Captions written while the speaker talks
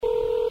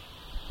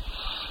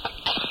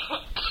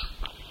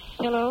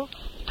Hello?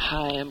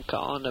 Hi, I'm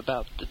calling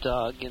about the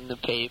dog in the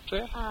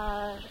paper.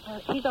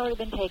 He's already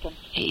been taken.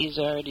 He's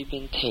already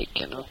been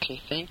taken.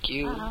 Okay, thank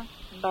you.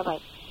 Bye-bye.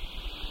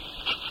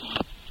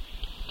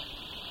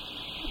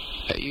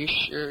 Are you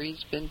sure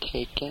he's been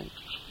taken?